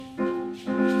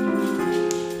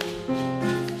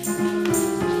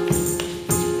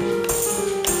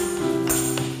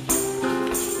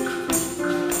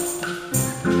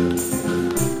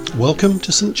Welcome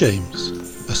to St James,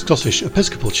 a Scottish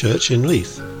Episcopal church in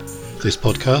Leith. This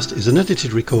podcast is an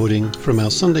edited recording from our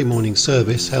Sunday morning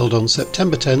service held on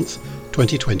September 10th,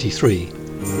 2023.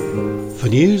 For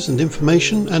news and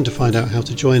information and to find out how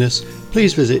to join us,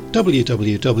 please visit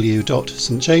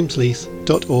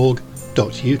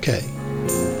www.stjamesleith.org.uk.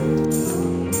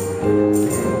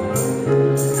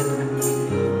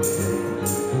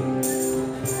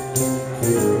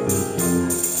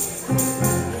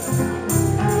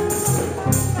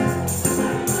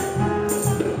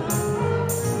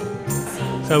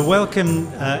 So welcome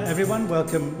everyone,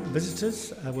 welcome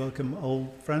visitors, welcome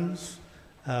old friends,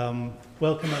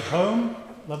 welcome at home,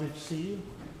 lovely to see you,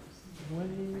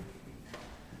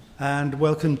 and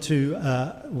welcome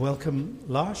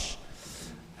Lars,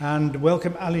 and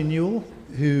welcome Ali Newell,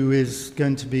 who is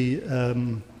going to be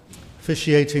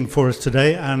officiating for us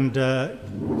today and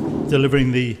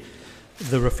delivering the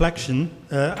reflection.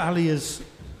 Ali is,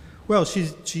 well,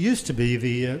 she used to be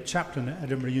the chaplain at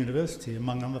Edinburgh University,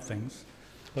 among other things.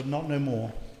 But not no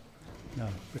more. No,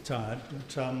 retired.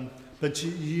 But she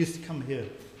used to come here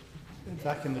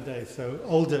back in the day. So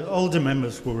older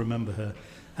members will remember her,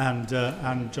 and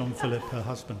John Philip, her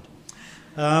husband.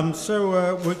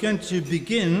 So we're going to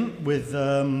begin with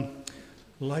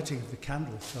lighting of the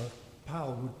candle. So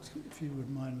Pal, if you would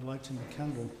mind lighting the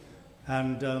candle.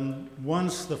 And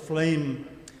once the flame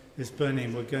is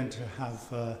burning, we're going to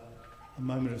have a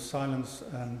moment of silence.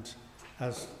 And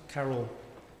as Carol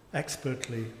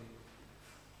expertly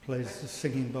plays the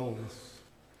singing bowls.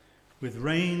 With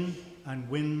rain and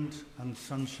wind and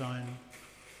sunshine,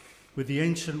 with the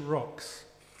ancient rocks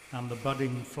and the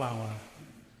budding flower,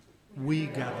 we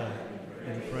gather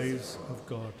in praise of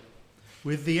God.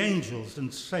 With the angels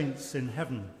and saints in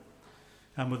heaven,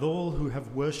 and with all who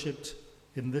have worshipped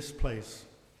in this place,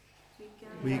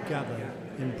 we gather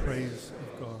in praise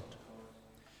of God.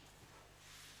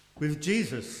 With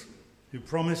Jesus, who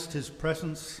promised his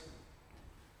presence,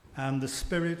 and the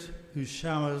Spirit who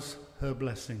showers her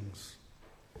blessings,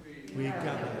 we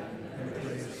gather in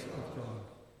praise of God.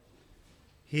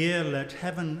 Here let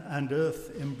heaven and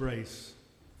earth embrace.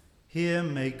 Here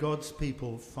may God's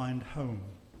people find home.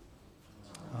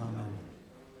 Amen.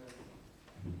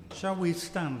 Shall we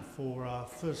stand for our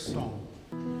first song?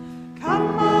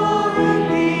 Come on,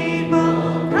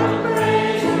 people, come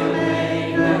praise your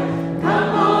Maker.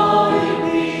 Come on.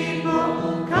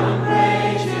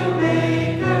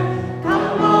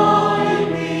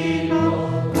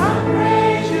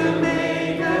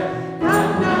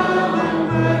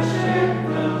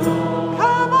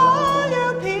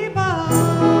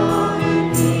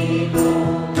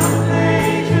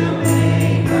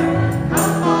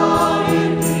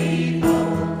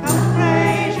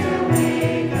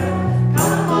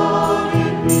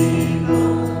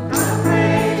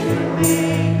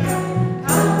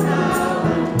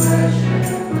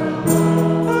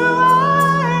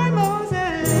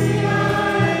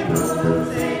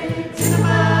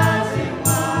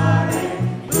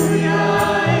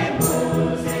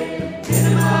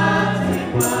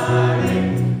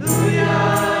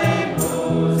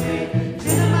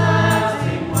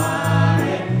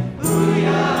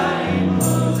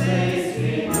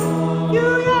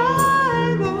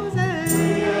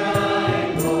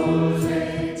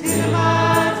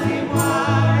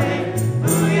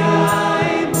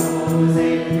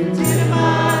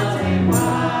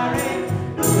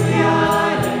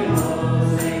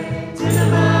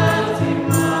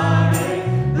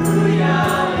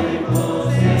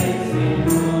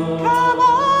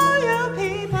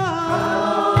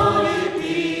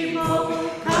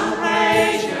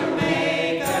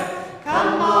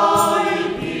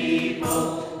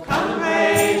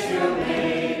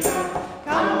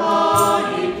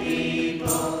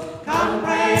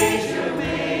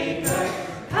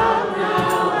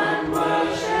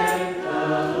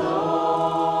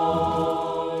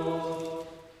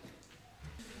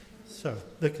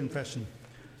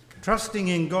 Trusting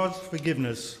in God's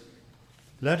forgiveness,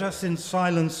 let us in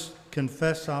silence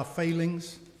confess our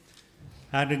failings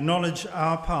and acknowledge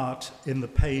our part in the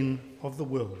pain of the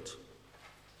world.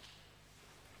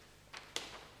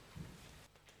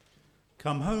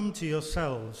 Come home to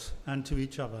yourselves and to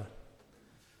each other.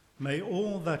 May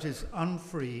all that is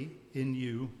unfree in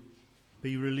you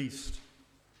be released,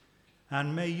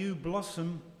 and may you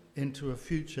blossom into a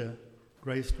future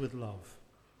graced with love.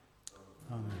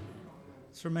 Amen.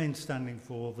 Let's remain standing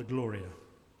for the Gloria.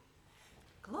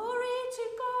 Glory to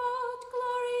God,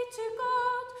 glory to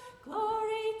God,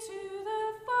 glory to the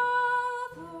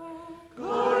Father.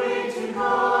 Glory to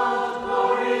God,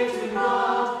 glory to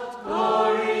God,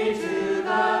 glory to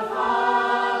the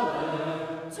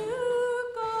Father. To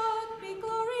God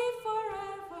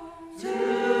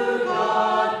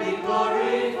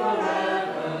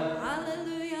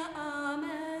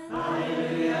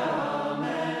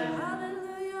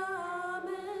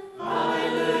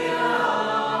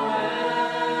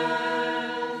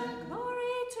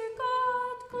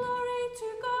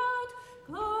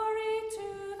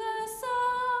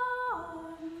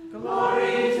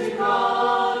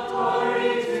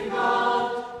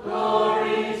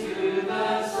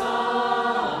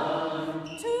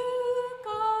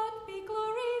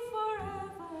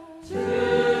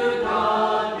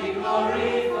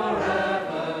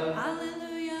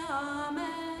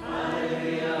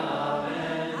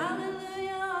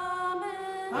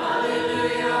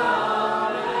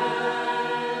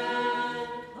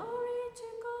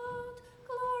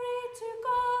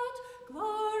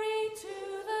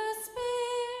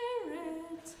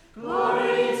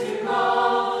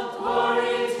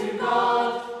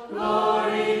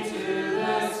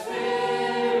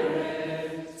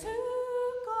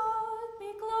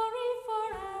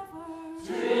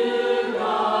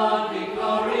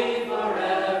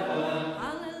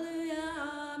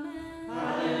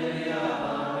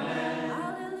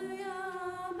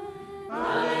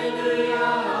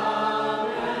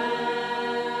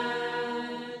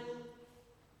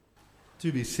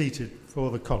Do be seated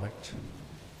for the collect.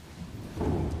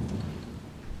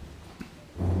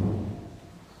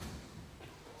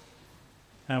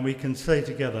 And we can say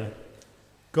together,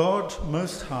 God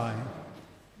Most High,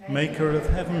 maker of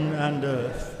heaven and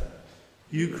earth,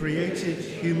 you created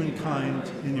humankind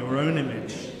in your own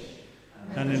image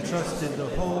and entrusted the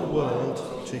whole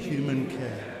world to human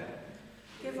care.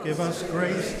 Give us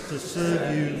grace to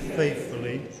serve you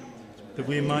faithfully, that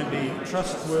we might be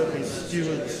trustworthy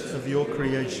stewards of your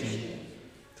creation,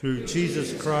 through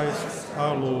Jesus Christ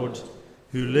our Lord,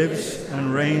 who lives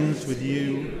and reigns with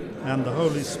you and the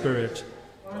Holy Spirit,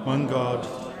 one God,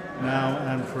 now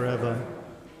and forever.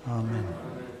 Amen.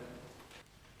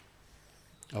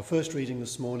 Our first reading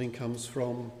this morning comes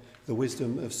from the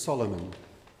Wisdom of Solomon,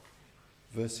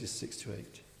 verses 6 to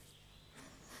 8.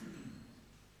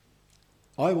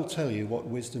 I will tell you what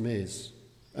wisdom is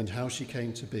and how she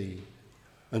came to be,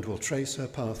 and will trace her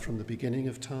path from the beginning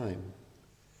of time.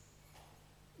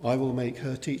 I will make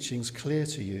her teachings clear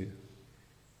to you,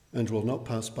 and will not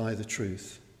pass by the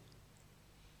truth.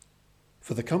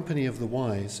 For the company of the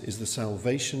wise is the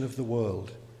salvation of the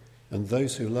world, and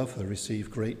those who love her receive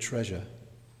great treasure.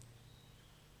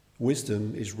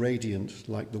 Wisdom is radiant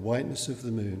like the whiteness of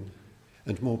the moon,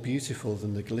 and more beautiful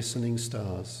than the glistening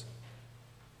stars.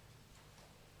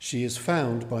 She is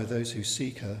found by those who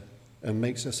seek her, and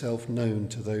makes herself known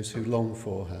to those who long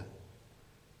for her.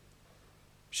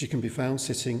 She can be found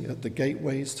sitting at the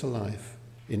gateways to life,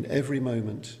 in every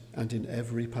moment and in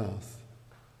every path.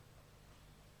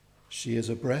 She is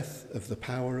a breath of the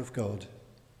power of God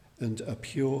and a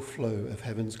pure flow of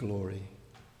heaven's glory.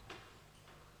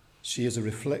 She is a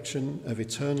reflection of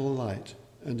eternal light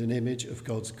and an image of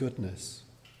God's goodness.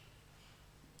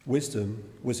 Wisdom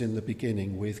was in the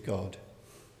beginning with God.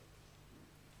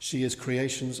 She is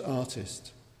creation's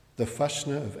artist, the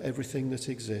fashioner of everything that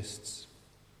exists.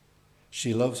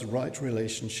 She loves right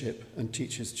relationship and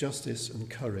teaches justice and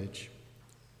courage.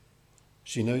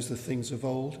 She knows the things of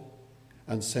old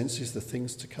and senses the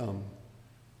things to come.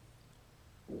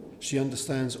 She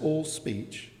understands all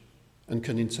speech and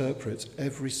can interpret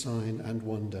every sign and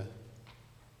wonder.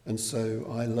 And so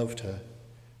I loved her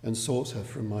and sought her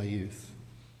from my youth.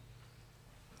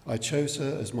 I chose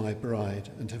her as my bride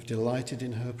and have delighted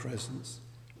in her presence,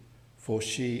 for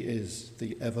she is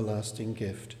the everlasting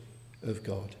gift of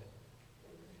God.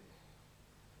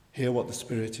 Hear what the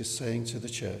Spirit is saying to the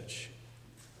church.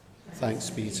 Thanks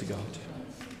be to God.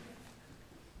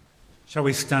 Shall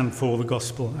we stand for the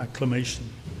gospel acclamation?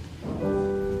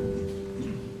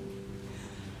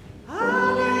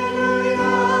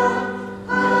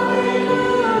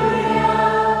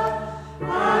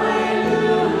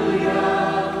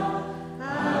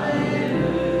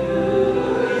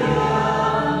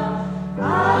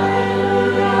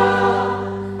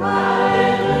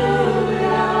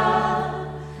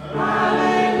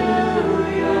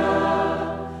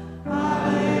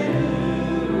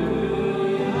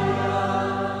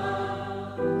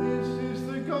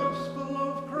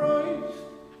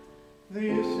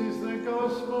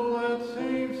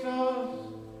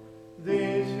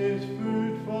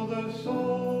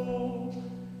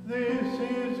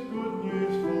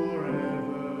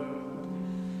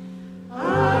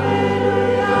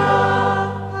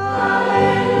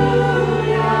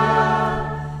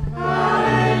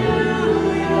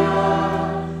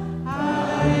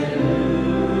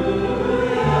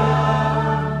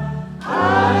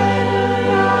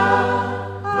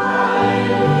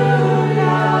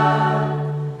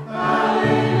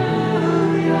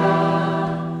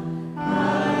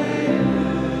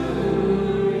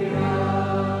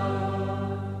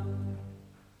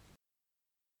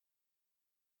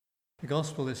 The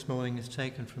Gospel this morning is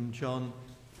taken from John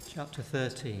chapter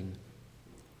 13.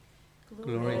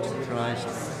 Glory to Christ,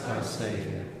 our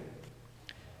Saviour.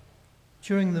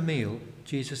 During the meal,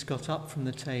 Jesus got up from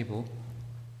the table,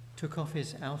 took off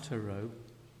his outer robe,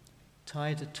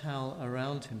 tied a towel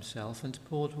around himself and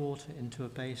poured water into a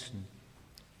basin.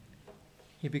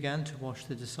 He began to wash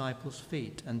the disciples'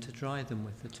 feet and to dry them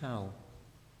with the towel.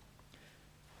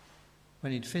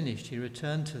 When he'd finished, he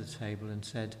returned to the table and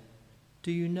said,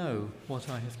 "Do you know what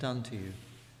I have done to you?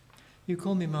 You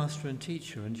call me master and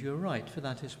teacher, and you are right, for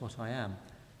that is what I am.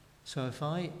 So if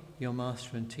I, your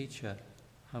master and teacher,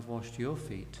 have washed your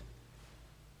feet,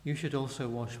 you should also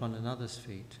wash one another's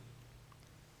feet.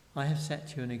 I have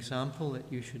set you an example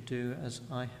that you should do as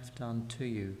I have done to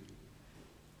you.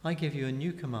 I give you a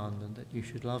new commandment, that you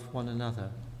should love one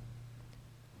another.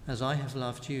 As I have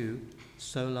loved you,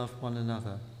 so love one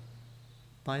another.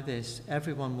 By this,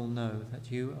 everyone will know that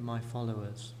you are my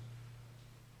followers."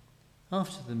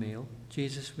 After the meal,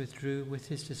 Jesus withdrew with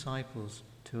his disciples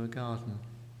to a garden,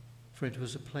 for it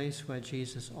was a place where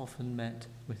Jesus often met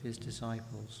with his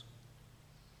disciples.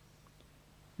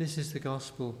 This is the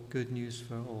gospel, good news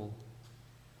for all.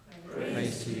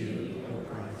 Praise to you, O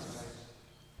Christ.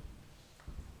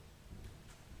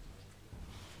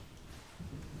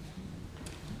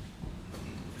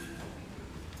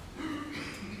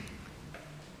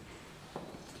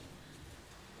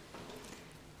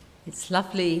 It's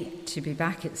lovely to be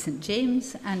back at St.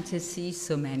 James and to see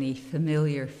so many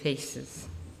familiar faces.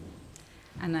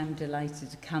 And I'm delighted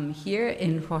to come here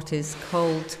in what is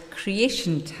called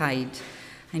Creation Tide.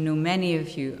 I know many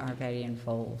of you are very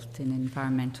involved in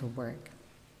environmental work.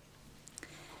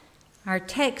 Our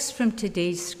text from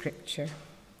today's scripture: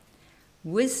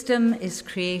 "Wisdom is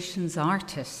creation's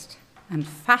artist and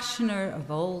fashioner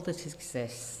of all that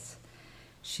exists.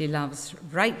 She loves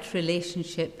right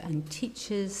relationship and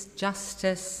teaches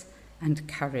justice and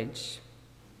courage."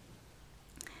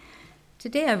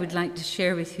 Today I would like to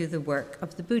share with you the work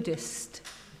of the Buddhist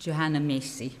Johanna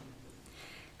Macy,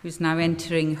 who's now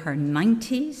entering her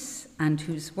 90s and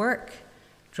whose work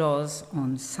draws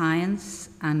on science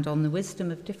and on the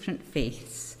wisdom of different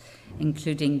faiths,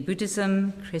 including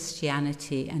Buddhism,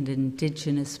 Christianity, and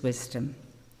indigenous wisdom.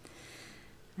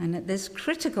 And at this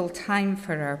critical time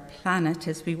for our planet,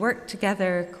 as we work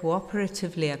together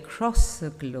cooperatively across the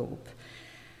globe,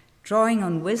 drawing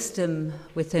on wisdom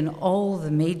within all the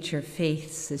major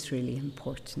faiths is really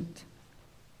important.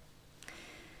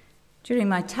 During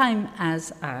my time as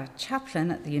a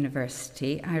chaplain at the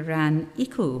university, I ran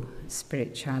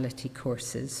eco-spirituality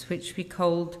courses, which we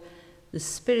called the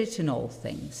Spirit in All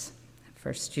Things,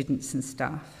 for students and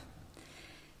staff.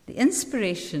 The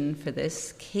inspiration for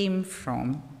this came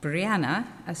from Brianna,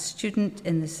 a student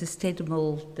in the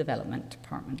Sustainable Development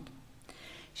Department.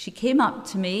 She came up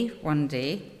to me one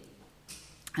day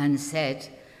and said,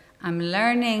 "I'm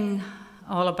learning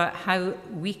all about how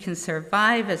we can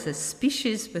survive as a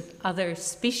species with other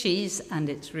species, and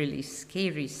it's really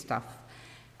scary stuff.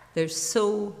 There's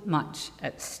so much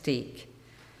at stake."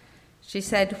 She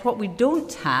said, "What we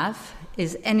don't have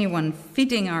is anyone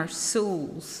feeding our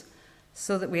souls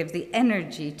so that we have the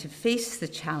energy to face the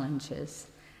challenges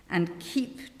and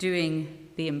keep doing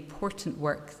the important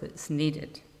work that's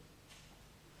needed."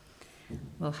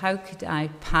 Well, how could I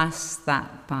pass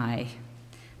that by?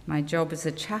 My job as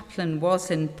a chaplain was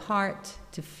in part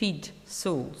to feed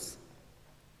souls.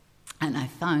 And I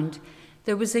found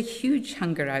there was a huge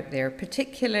hunger out there,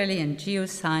 particularly in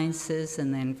geosciences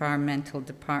and the environmental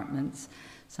departments,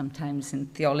 sometimes in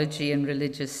theology and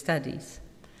religious studies.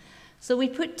 So we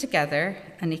put together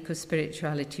an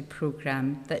eco-spirituality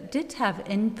program that did have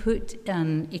input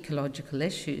on ecological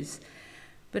issues,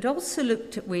 but also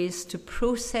looked at ways to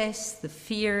process the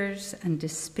fears and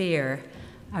despair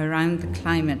around the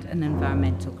climate and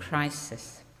environmental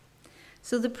crisis.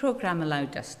 So the program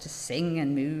allowed us to sing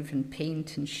and move and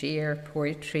paint and share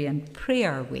poetry and pray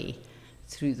our way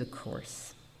through the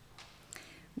course.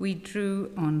 We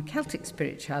drew on Celtic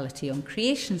spirituality, on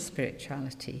creation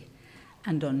spirituality,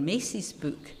 and on Macy's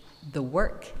book, The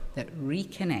Work That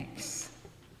Reconnects.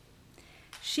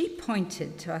 She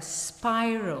pointed to a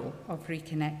spiral of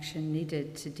reconnection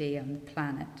needed today on the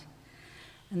planet.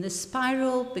 And the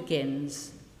spiral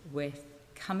begins with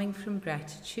coming from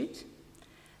gratitude,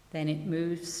 then it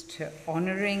moves to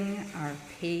honouring our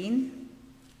pain,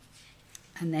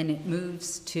 and then it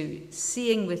moves to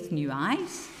seeing with new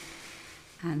eyes,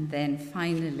 and then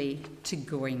finally to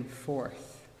going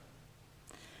forth.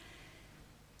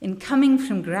 In coming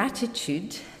from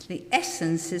gratitude, the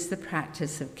essence is the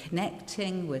practice of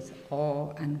connecting with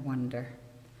awe and wonder,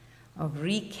 of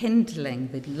rekindling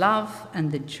the love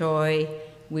and the joy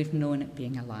we've known at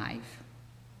being alive.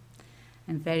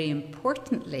 And very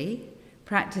importantly,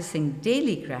 practicing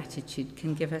daily gratitude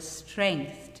can give us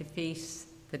strength to face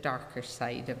the darker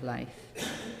side of life.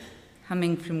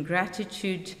 Coming from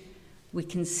gratitude we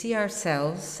can see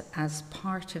ourselves as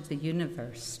part of the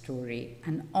universe story,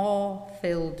 an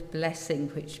awe-filled blessing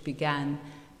which began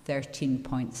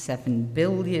 13.7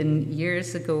 billion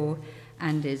years ago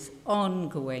and is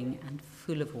ongoing and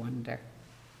full of wonder.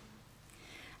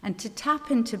 And to tap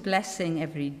into blessing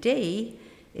every day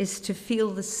is to feel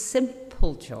the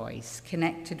simple joys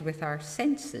connected with our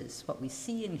senses, what we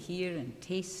see and hear and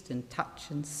taste and touch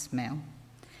and smell.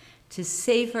 To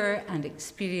savour and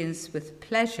experience with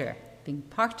pleasure being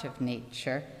part of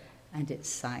nature and its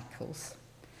cycles.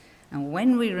 And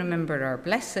when we remember our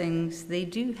blessings, they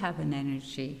do have an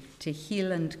energy to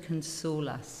heal and console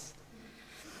us.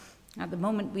 At the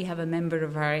moment, we have a member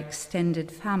of our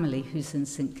extended family who's in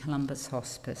St. Columba's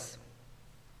Hospice.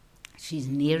 She's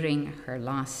nearing her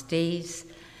last days,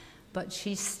 but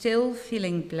she's still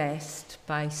feeling blessed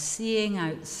by seeing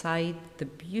outside the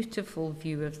beautiful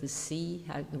view of the sea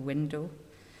out the window,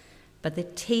 by the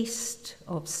taste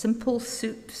of simple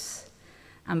soups,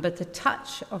 and by the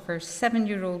touch of her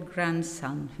 7-year-old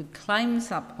grandson who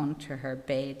climbs up onto her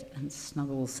bed and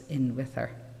snuggles in with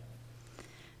her.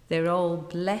 They're all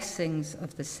blessings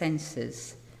of the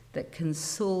senses that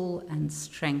console and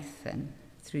strengthen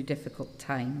through difficult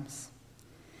times.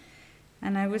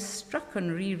 And I was struck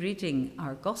on rereading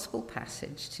our gospel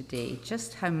passage today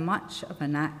just how much of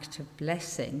an act of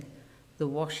blessing the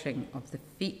washing of the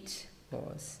feet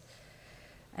was.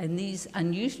 And these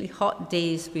unusually hot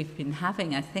days we've been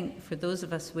having, I think for those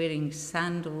of us wearing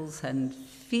sandals and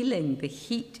feeling the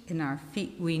heat in our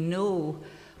feet, we know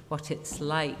what it's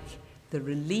like, the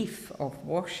relief of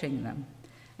washing them.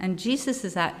 And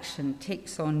Jesus' action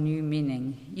takes on new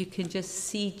meaning. You can just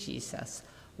see Jesus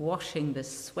washing the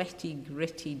sweaty,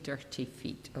 gritty, dirty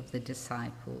feet of the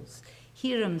disciples.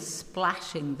 Hear him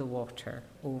splashing the water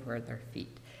over their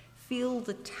feet. Feel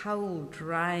the towel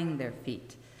drying their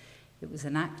feet. It was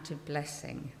an act of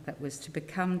blessing that was to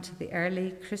become to the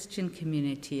early Christian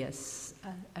community a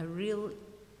real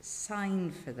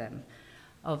sign for them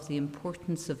of the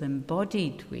importance of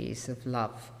embodied ways of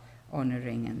love,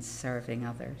 honouring and serving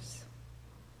others.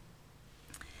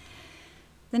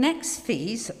 The next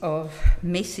phase of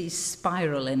Macy's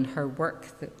spiral in her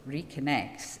work that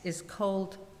reconnects is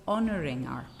called honouring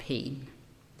our pain,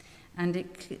 and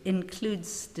it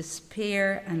includes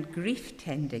despair and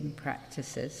grief-tending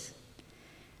practices.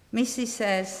 Macy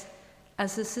says,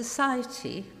 as a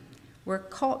society, we're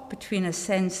caught between a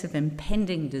sense of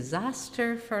impending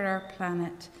disaster for our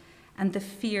planet and the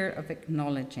fear of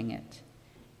acknowledging it.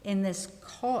 In this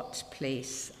caught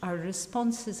place, our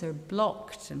responses are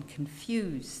blocked and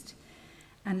confused.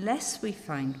 Unless we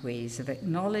find ways of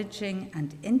acknowledging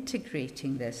and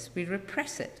integrating this, we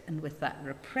repress it, and with that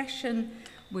repression,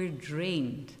 we're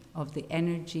drained of the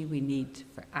energy we need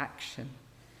for action.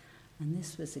 And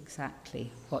this was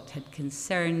exactly what had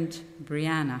concerned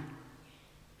Brianna.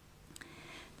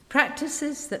 The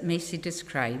practices that Macy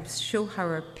describes show how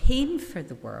our pain for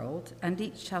the world and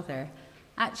each other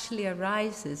actually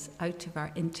arises out of our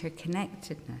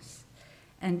interconnectedness,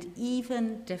 and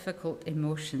even difficult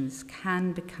emotions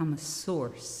can become a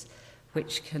source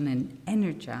which can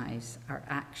energize our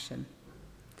action.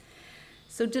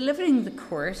 So delivering the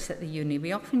course at the uni,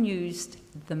 we often used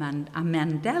a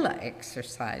Mandela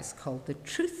exercise called the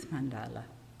Truth Mandala,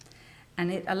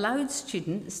 and it allowed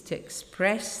students to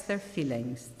express their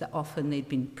feelings that often they'd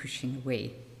been pushing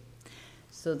away.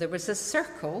 So there was a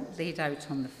circle laid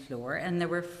out on the floor, and there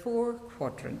were 4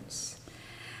 quadrants.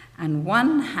 And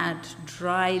one had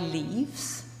dry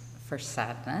leaves for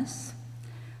sadness,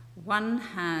 one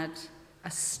had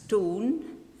a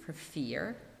stone for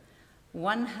fear,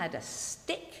 one had a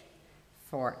stick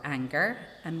for anger,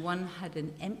 and one had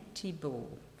an empty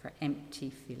bowl for empty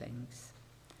feelings.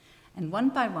 And one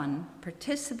by one,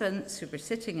 participants who were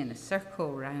sitting in a circle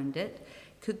around it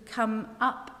could come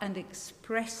up and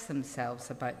express themselves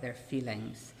about their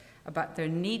feelings, about their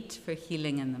need for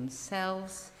healing in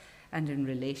themselves and in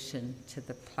relation to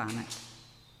the planet.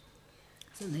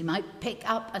 So they might pick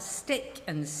up a stick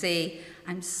and say,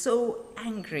 I'm so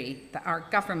angry that our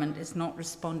government is not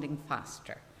responding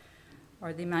faster.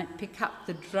 Or they might pick up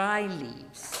the dry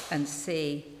leaves and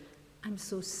say, I'm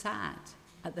so sad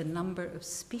at the number of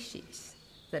species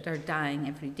that are dying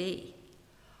every day.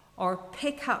 Or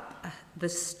pick up the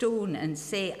stone and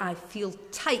say, I feel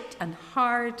tight and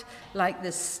hard like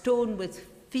this stone with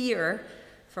fear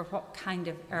for what kind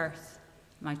of earth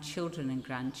my children and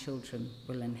grandchildren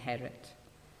will inherit.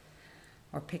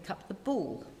 Or pick up the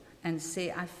bowl and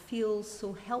say, I feel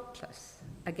so helpless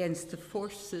against the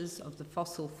forces of the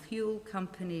fossil fuel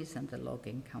companies and the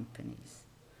logging companies.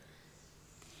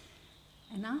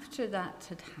 And after that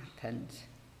had happened,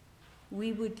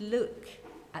 we would look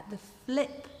at the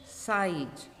flip side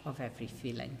of every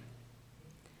feeling.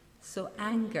 So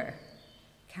anger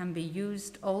can be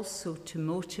used also to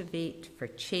motivate for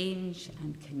change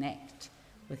and connect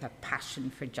with a passion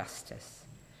for justice.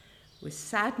 With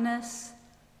sadness,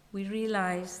 we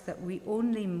realize that we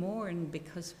only mourn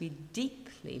because we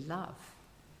deeply love.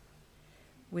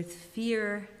 With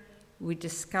fear, we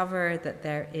discover that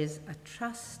there is a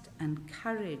trust and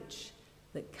courage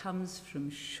that comes from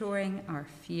showing our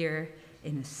fear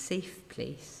in a safe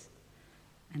place.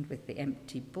 And with the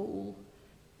empty bowl,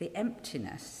 the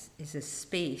emptiness is a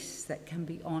space that can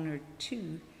be honoured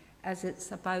too, as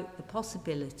it's about the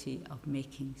possibility of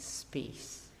making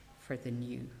space for the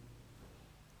new.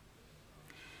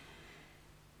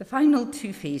 The final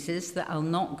two phases that I'll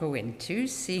not go into,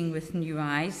 seeing with new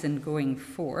eyes and going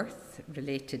forth,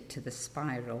 related to the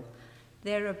spiral,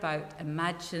 they're about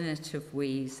imaginative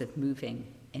ways of moving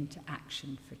into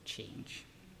action for change.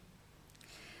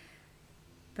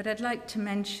 But I'd like to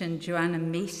mention Joanna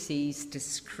Macy's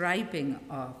describing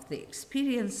of the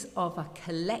experience of a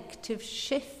collective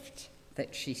shift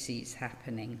that she sees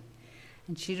happening.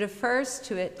 And she refers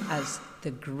to it as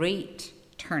the Great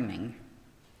Turning.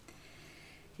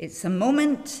 It's a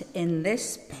moment in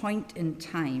this point in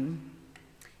time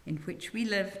in which we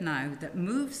live now that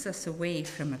moves us away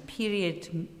from a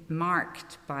period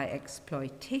marked by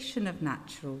exploitation of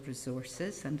natural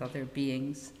resources and other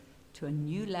beings to a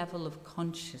new level of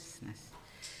consciousness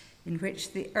in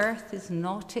which the earth is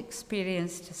not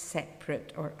experienced as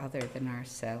separate or other than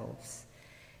ourselves.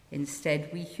 Instead,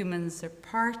 we humans are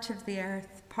part of the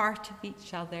earth, part of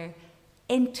each other,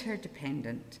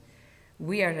 interdependent.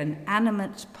 We are an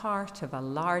animate part of a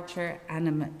larger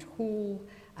animate whole,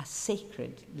 a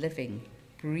sacred, living,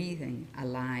 breathing,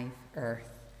 alive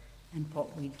earth. And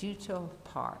what we do to a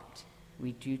part,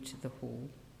 we do to the whole.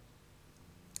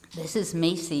 This is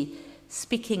Macy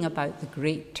speaking about the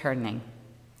Great Turning.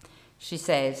 She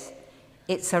says,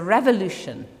 "It's a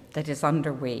revolution that is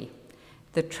underway.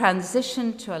 The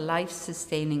transition to a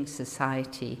life-sustaining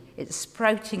society. It's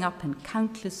sprouting up in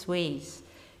countless ways.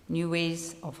 New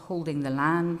ways of holding the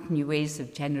land, new ways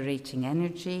of generating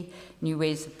energy, new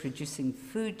ways of producing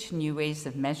food, new ways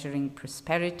of measuring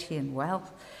prosperity and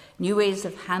wealth, new ways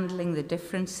of handling the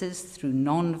differences through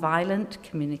non-violent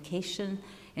communication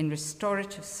in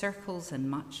restorative circles, and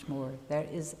much more. There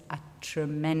is a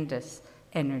tremendous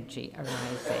energy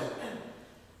arising."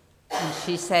 And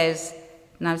she says,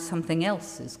 now something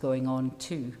else is going on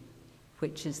too,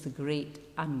 which is the great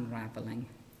unravelling.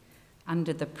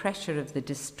 Under the pressure of the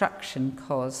destruction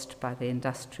caused by the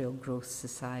industrial growth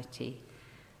society.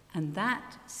 And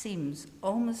that seems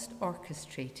almost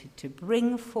orchestrated to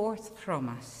bring forth from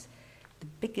us the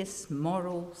biggest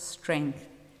moral strength,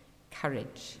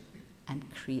 courage, and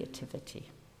creativity.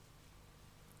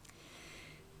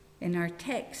 In our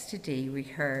text today, we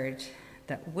heard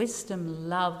that wisdom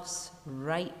loves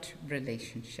right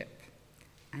relationship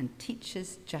and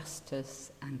teaches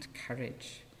justice and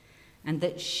courage, and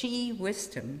that she,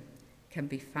 wisdom, can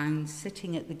be found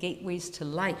sitting at the gateways to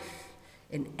life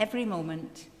in every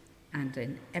moment and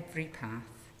in every path.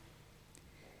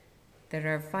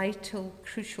 There are vital,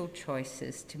 crucial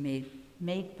choices to be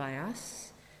made by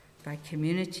us, by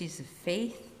communities of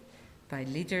faith, by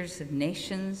leaders of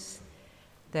nations.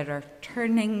 There are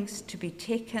turnings to be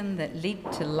taken that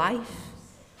lead to life,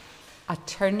 a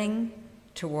turning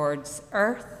towards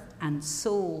earth and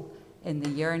soul in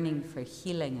the yearning for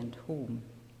healing and home.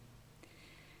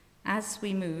 As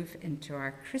we move into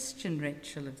our Christian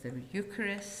ritual of the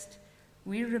Eucharist,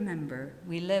 we remember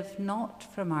we live not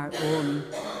from our own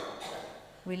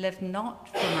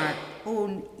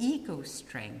ego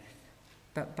strength,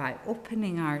 but by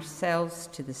opening ourselves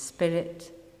to the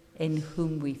Spirit in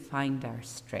whom we find our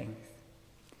strength.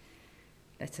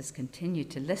 Let us continue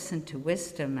to listen to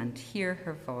wisdom and hear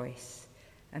her voice,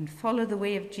 and follow the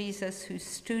way of Jesus, who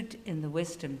stood in the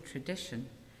wisdom tradition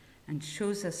and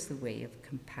shows us the way of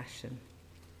compassion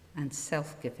and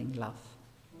self-giving love.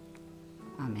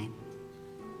 Amen.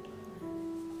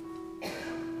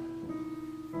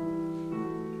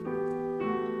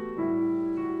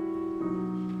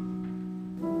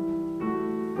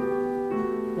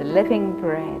 The living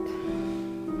bread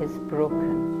is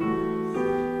broken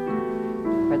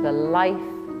for the life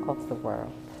of the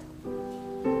world.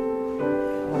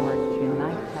 Lord,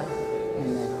 unite us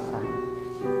in this sign.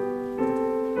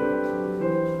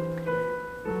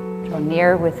 Draw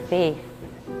near with faith.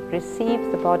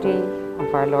 Receive the body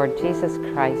of our Lord Jesus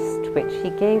Christ, which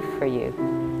he gave for you,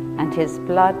 and his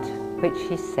blood, which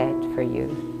he shed for you.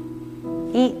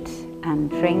 Eat and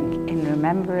drink in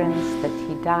remembrance that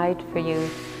he died for you,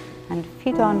 and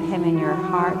feed on him in your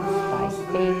hearts by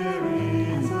faith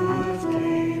and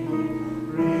thanksgiving.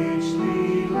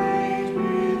 Richly laid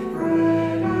with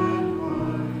bread and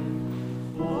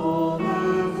wine, all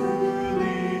the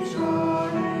foolish are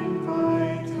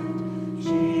invited.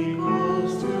 She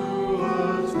calls to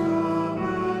us, come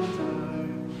and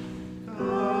dine.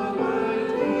 Come and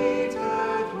eat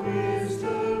at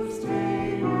wisdom's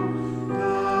table.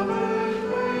 Come and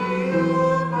lay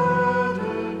your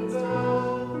burdens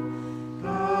down.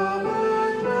 Come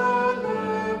and learn the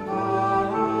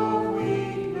power of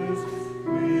weakness,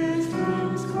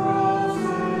 wisdom's cross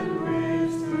and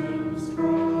wisdom's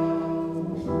crown.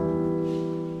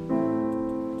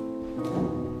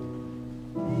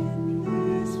 In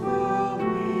this world we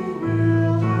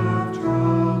will have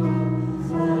trouble,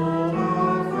 all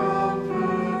our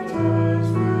comforters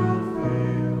will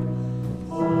fail,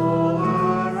 all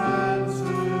our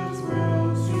answers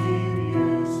will seem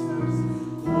useless,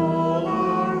 all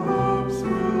our hopes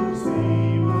will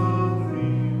seem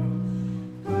unreal.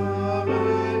 Come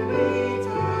and eat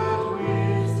at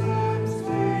wisdom's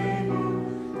table.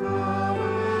 Come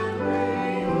and lay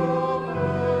your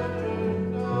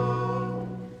burden down.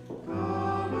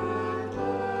 Come and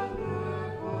learn the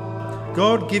power.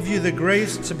 God give you the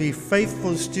grace to be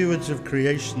faithful stewards of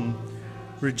creation,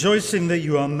 rejoicing that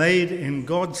you are made in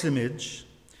God's image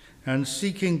and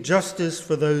seeking justice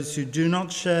for those who do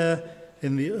not share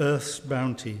in the earth's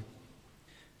bounty.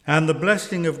 And the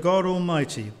blessing of God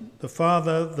Almighty, the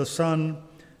Father, the Son,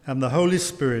 and the Holy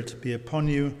Spirit be upon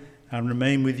you and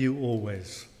remain with you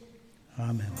always.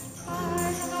 Amen.